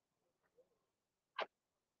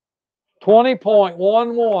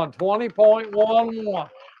 20.11, 20.11.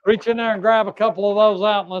 Reach in there and grab a couple of those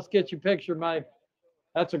out, and let's get your picture made.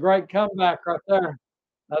 That's a great comeback right there.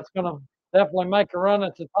 That's going to definitely make a run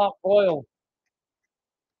at the top 12.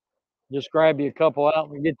 Just grab you a couple out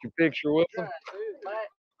and get your picture with them.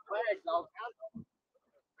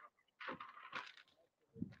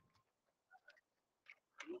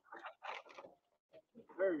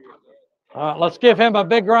 All right, let's give him a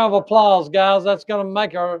big round of applause, guys. That's going to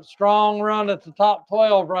make a strong run at the top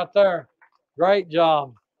 12 right there. Great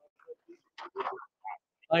job.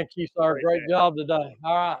 Thank you, sir. Great job today.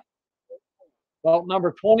 All right. Well,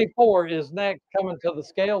 number 24 is next, coming to the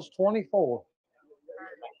scales, 24.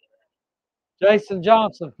 Jason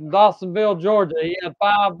Johnson from Dawsonville, Georgia. He had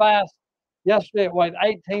 5 bass yesterday. It weighed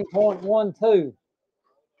 18.12.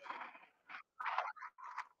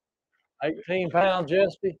 18 pounds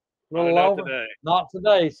yesterday. A little over. Today. Not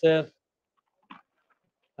today, Seth.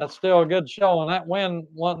 That's still a good showing. That wind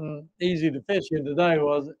wasn't easy to fish in today,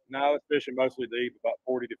 was it? No, I was fishing mostly deep, about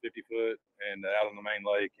 40 to 50 foot, and out on the main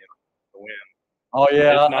lake, and the wind. Oh,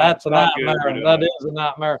 yeah, that's a nightmare. That is a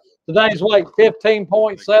nightmare. Today's weight,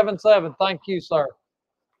 15.77. Thank you, sir.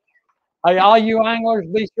 Hey, all you anglers,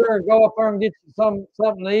 be sure to go up there and get you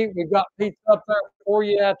something to eat. We've got pizza up there for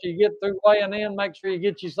you after you get through weighing in. Make sure you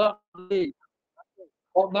get you something to eat.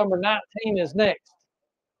 Boat number 19 is next.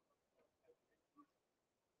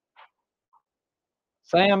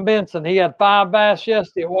 Sam Benson, he had 5 bass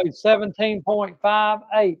yesterday. It weighed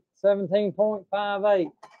 17.58.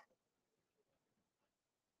 17.58.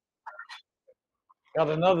 Got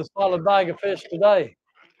another solid bag of fish today.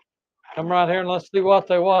 Come right here and let's see what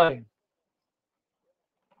they weigh.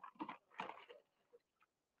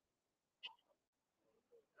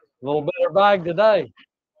 A little better bag today.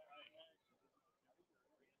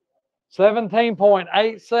 17.87.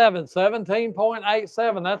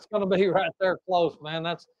 17.87. That's going to be right there close, man.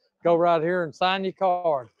 That's go right here and sign your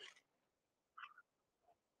card.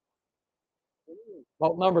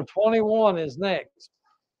 Boat number 21 is next.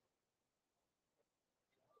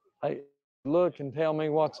 Hey, look and tell me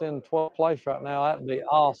what's in 12th place right now. That'd be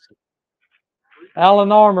awesome.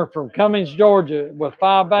 Alan Armour from Cummings, Georgia, with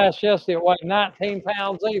 5 bass yesterday. It weighed 19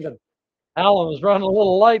 pounds even. Alan was running a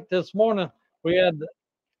little late this morning.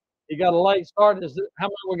 He got a late start. How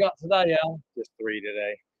many we got today, Alan? Just 3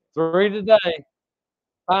 today. 3 today.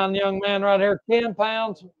 Fine young man right here, 10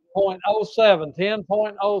 pounds, 0.07,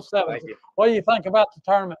 10.07. What do you think about the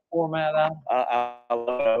tournament format, Alan? I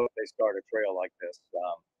love they start a trail like this.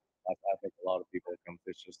 I think a lot of people come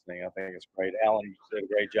fish this thing. I think it's great. Alan, you did a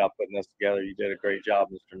great job putting this together. You did a great job,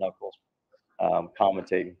 Mr. Knuckles,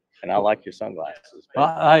 commentating. And I like your sunglasses.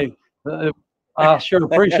 Hey, I sure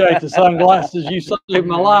appreciate the sunglasses. You saved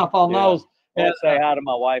my life on those. I want to say hi to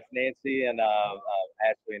my wife, Nancy, and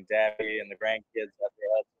Ashley and Tabby and the grandkids out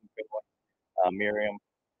there, Miriam,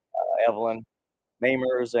 Evelyn,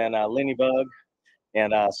 Mamers, and Lenny Bug,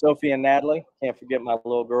 and Sophie and Natalie. Can't forget my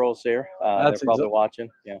little girls here. They're probably watching.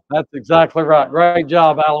 Yeah, that's exactly right. Great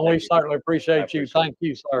job, Alan. We certainly appreciate you. Thank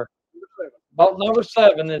you, sir. Boat number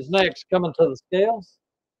 7 is next, coming to the scales.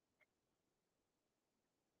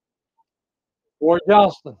 Corey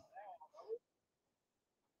Johnston.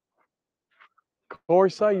 Corey,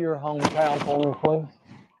 say your hometown for me, please.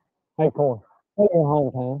 Hey, Corey. Say your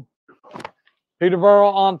hometown. Peterborough,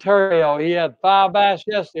 Ontario. He had 5 bass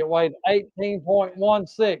yesterday. It weighed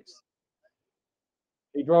 18.16.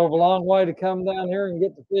 He drove a long way to come down here and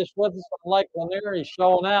get the fish with us on Lake Lanier. He's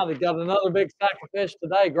showing out. He got another big sack of fish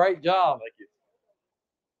today. Great job. Thank you.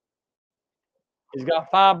 He's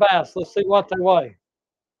got 5 bass. Let's see what they weigh.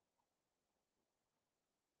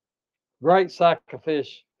 Great sack of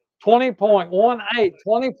fish. 20.18,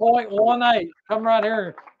 20.18. Come right here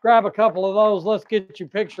and grab a couple of those. Let's get your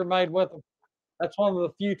picture made with them. That's one of the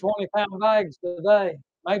few 20-pound bags today.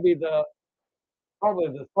 Maybe probably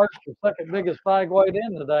the first or second biggest bag weighed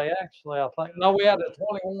in today, actually, I think. No, we had a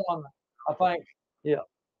 21, I think. Yeah.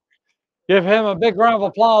 Give him a big round of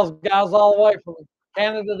applause, guys, all the way from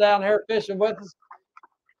Canada down here fishing with us.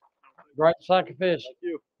 Great sack of fish. Thank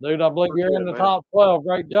you. Dude, I believe you're in the top 12.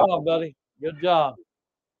 Great job, buddy. Good job.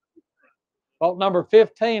 Boat number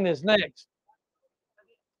 15 is next.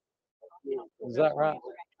 Is that right?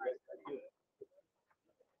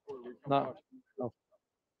 No. No.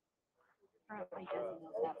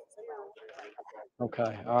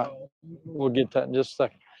 Okay. All right. We'll get that in just a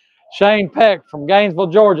second. Shane Peck from Gainesville,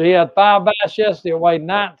 Georgia. He had 5 bass yesterday. It weighed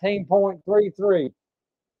 19.33.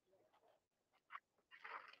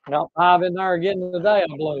 Got 5 in there again today, I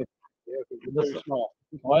believe. Small.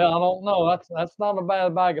 Well, I don't know. That's not a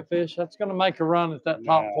bad bag of fish. That's going to make a run at that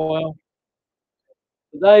top 12.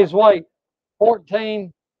 Today's weight,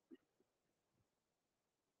 14.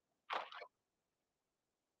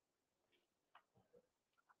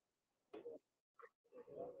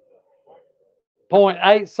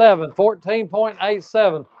 .87,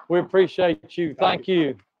 14.87. We appreciate you. Thank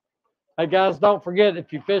you. Hey guys, don't forget,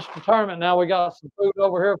 if you fish the tournament now, we got some food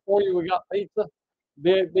over here for you. We got pizza.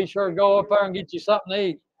 Be sure to go up there and get you something to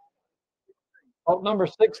eat. Boat number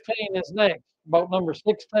 16 is next. Boat number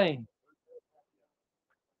 16.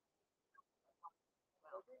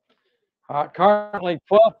 All right, currently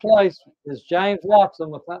 12th place is James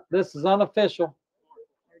Watson. This is unofficial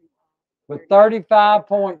with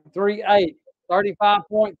 35.38.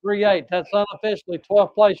 35.38. That's unofficially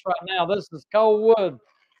 12th place right now. This is Cole Wood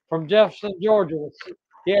from Jefferson, Georgia.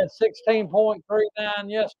 He had 16.39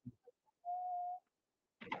 yesterday.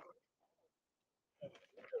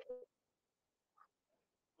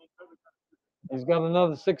 He's got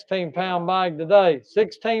another 16-pound bag today.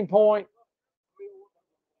 16.32.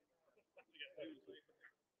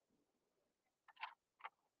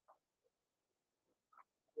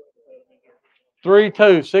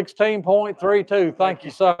 16.32. Thank you,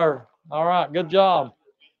 sir. All right, good job.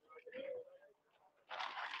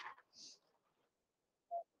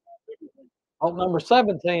 Boat number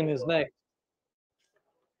 17 is next.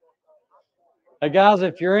 Hey guys,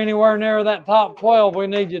 if you're anywhere near that top 12, we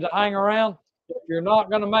need you to hang around. If you're not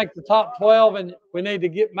going to make the top 12, and we need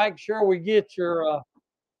to make sure we get your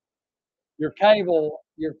cable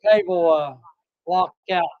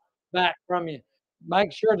locked out back from you.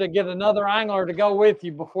 Make sure to get another angler to go with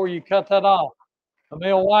you before you cut that off.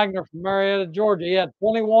 Emil Wagner from Marietta, Georgia. He had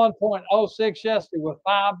 21.06 yesterday with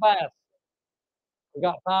 5 bass. We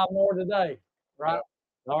got 5 more today, right?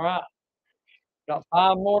 All right. Got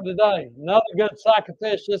 5 more today. Another good sack of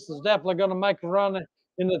fish. This is definitely going to make a run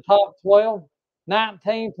in the top 12.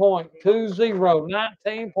 19.20.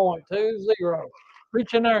 19.20.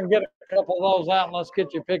 Reach in there and get a couple of those out and let's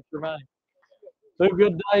get your picture made. 2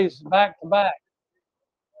 good days back to back.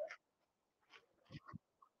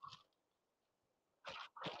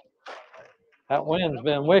 That wind's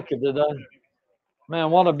been wicked today. Man,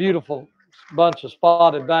 what a beautiful bunch of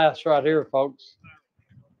spotted bass right here, folks.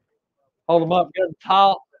 Hold them up good and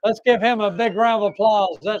tall. Let's give him a big round of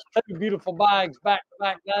applause. That's 2 beautiful bags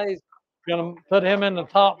back-to-back days. Going to put him in the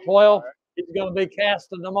top 12. He's going to be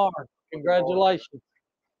casting tomorrow. Congratulations.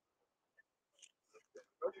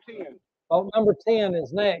 Boat number 10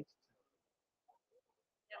 is next.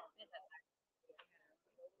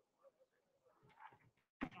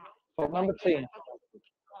 Boat number 10.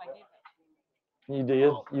 You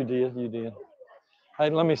did. Hey,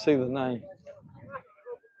 let me see the name.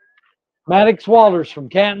 Maddox Walters from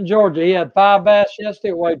Canton, Georgia. He had 5 bass yesterday.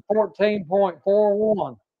 It weighed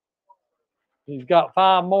 14.41. He's got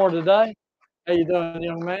 5 more today. How you doing,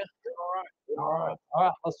 young man? All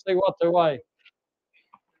right. Let's see what they weigh.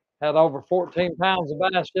 Had over 14 pounds of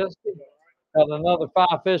bass yesterday. Got another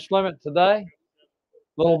 5 fish limit today.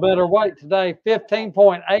 A little better weight today.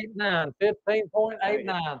 15.89.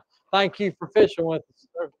 15.89. Thank you for fishing with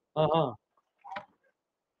us.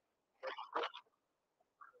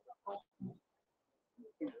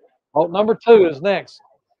 Boat number 2 is next.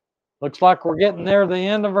 Looks like we're getting near the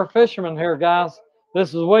end of our fishermen here, guys. This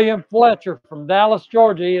is William Fletcher from Dallas,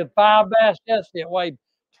 Georgia. He had 5 bass yesterday. It weighed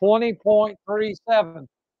 20.37.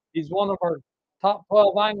 He's one of our top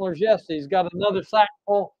 12 anglers yesterday. He's got another sack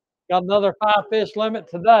full. Got another 5 fish limit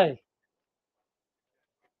today.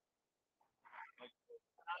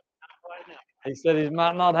 He said he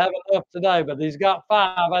might not have enough today, but he's got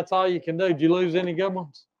 5. That's all you can do. Did you lose any good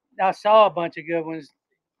ones? I saw a bunch of good ones,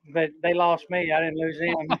 but they lost me. I didn't lose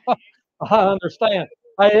them. I understand.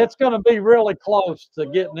 Hey, it's going to be really close to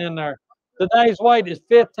getting in there. Today's weight is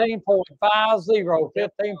 15.50,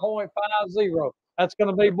 15.50. That's going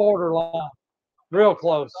to be borderline. Real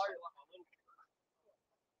close.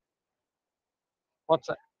 What's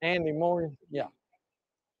that? Andy Morgan? Yeah.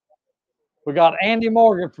 We got Andy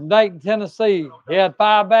Morgan from Dayton, Tennessee. He had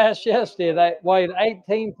 5 bass yesterday that weighed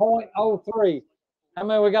 18.03. How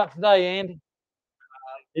many we got today, Andy?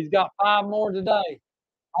 He's got 5 more today.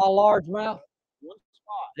 All largemouth.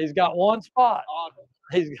 He's got 1 spot.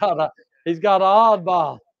 He's got an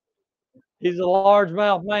oddball. He's a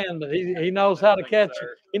largemouth man, but he knows how to catch it.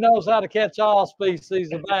 He knows how to catch all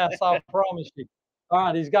species of bass, I promise you. All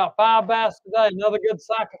right, he's got 5 bass today. Another good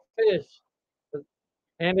sack of fish.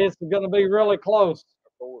 And it's going to be really close.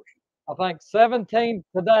 I think 17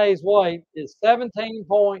 today's weight is 17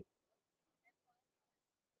 point.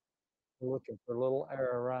 We're looking for a little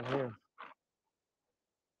error right here.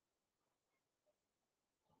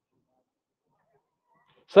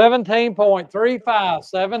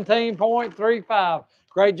 $17.35.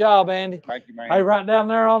 Great job, Andy. Thank you, man. Hey, right down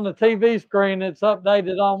there on the TV screen, it's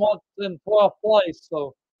updated on what's in 12th place,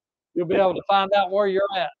 so you'll be able to find out where you're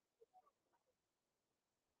at.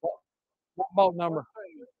 What boat number?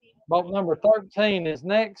 Boat number 13 is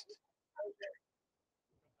next.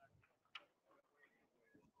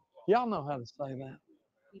 Y'all know how to say that.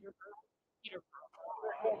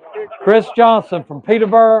 Chris Johnson from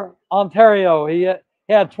Peterborough, Ontario. He had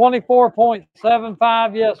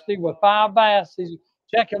 24.75 yesterday with 5 bass. He's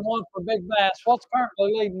checking 1 for big bass. What's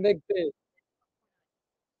currently leading big fish?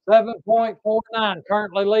 7.49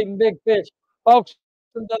 currently leading big fish. Folks,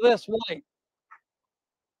 listen to this weight.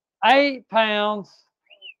 8 pounds,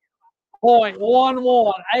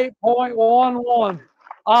 0.11, 8.11.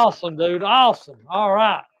 Awesome, dude. Awesome. All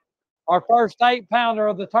right. Our first 8-pounder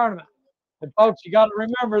of the tournament. And folks, you got to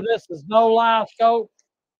remember this is no live scope.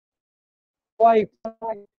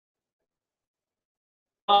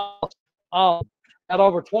 At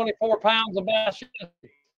over 24 pounds of bass.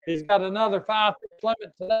 He's got another 5 fish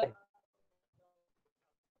limit today.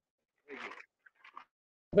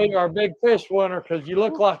 Be our big fish winner because you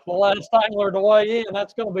look like the last angler to weigh in.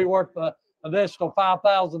 That's going to be worth the additional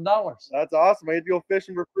 $5,000. That's awesome. I get to go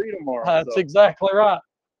fishing for free tomorrow. That's exactly right.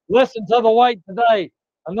 Listen to the weight today.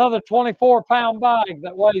 Another 24-pound bag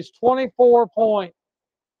that weighs 24.13.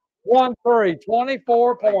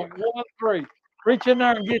 24.13. Reach in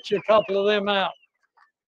there and get you a couple of them out.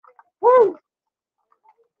 Woo!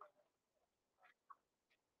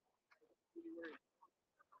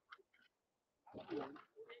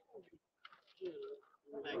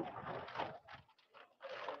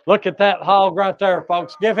 Look at that hog right there,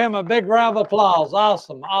 folks. Give him a big round of applause.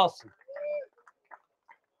 Awesome, awesome.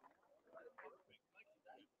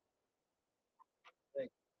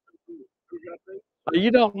 You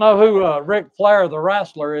don't know who Ric Flair, the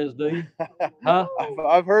wrestler, is, do you? Huh?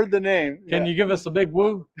 I've heard the name. Can you give us a big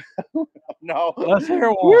woo? No. Let's hear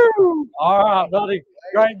one. Woo! All right, buddy.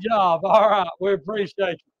 Great job. All right, we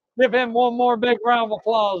appreciate you. Give him one more big round of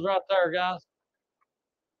applause right there, guys.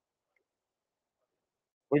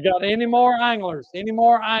 We got any more anglers? Any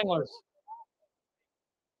more anglers?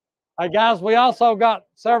 Hey, guys, we also got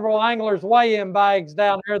several anglers weigh-in bags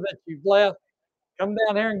down here that you've left. Come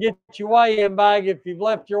down here and get your weigh-in bag if you've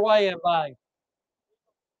left your weigh-in bag.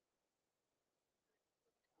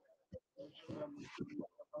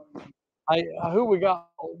 Hey, who we got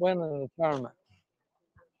winning the tournament?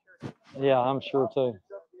 Yeah, I'm sure too.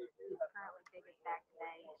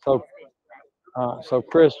 So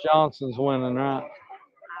Chris Johnson's winning, right?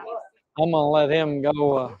 I'm gonna let him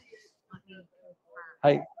go.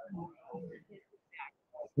 Hey,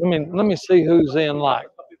 let me see who's in like.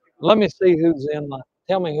 Let me see who's in like.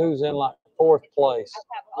 Tell me who's in like 4th place.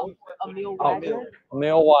 Emil Wagner.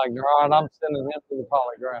 Emil Wagner. All right, I'm sending him to the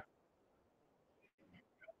polygraph.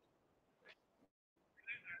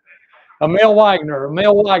 Emil Wagner,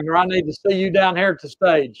 I need to see you down here at the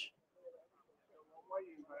stage.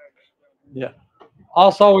 Yeah.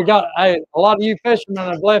 Also, we got a lot of you fishermen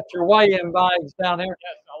have left your weigh-in bags down here.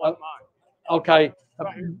 Okay.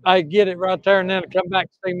 I get it right there, and then come back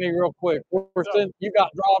and see me real quick. You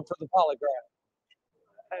got drawn for the polygraph.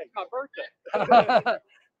 Hey, my birthday.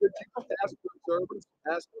 Did you ask for service?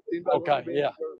 Okay, yeah.